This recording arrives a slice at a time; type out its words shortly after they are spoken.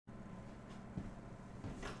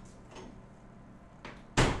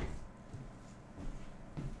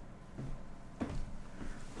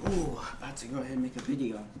Ooh, about to go ahead and make a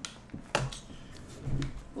video.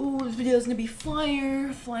 Ooh, this video is gonna be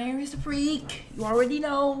fire. Fire is a freak. You already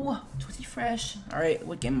know. Twisty fresh. Alright,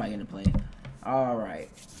 what game am I gonna play? Alright.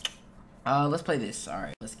 Let's play this.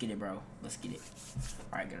 Alright, let's get it, bro. Let's get it.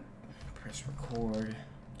 Alright, gotta press record.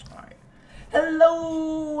 Alright.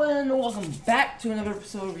 Hello, and welcome back to another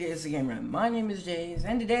episode of Jsthegamer. My name is Jays,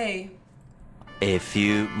 and today... A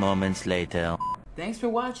few moments later. Thanks for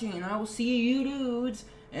watching, and I will see you dudes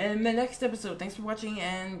in the next episode. Thanks for watching,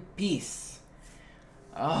 and peace.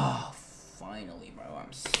 Oh, finally, bro.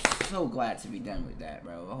 I'm so glad to be done with that,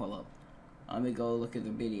 bro. Hold up. Let me go look at the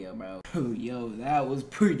video, bro. Yo, that was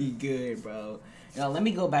pretty good, bro. Now, let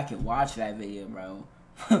me go back and watch that video, bro.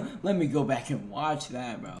 Let me go back and watch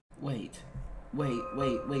that, bro. Wait. What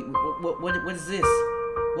is this?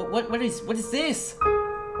 What is this?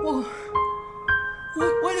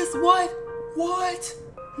 What? What?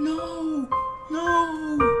 No!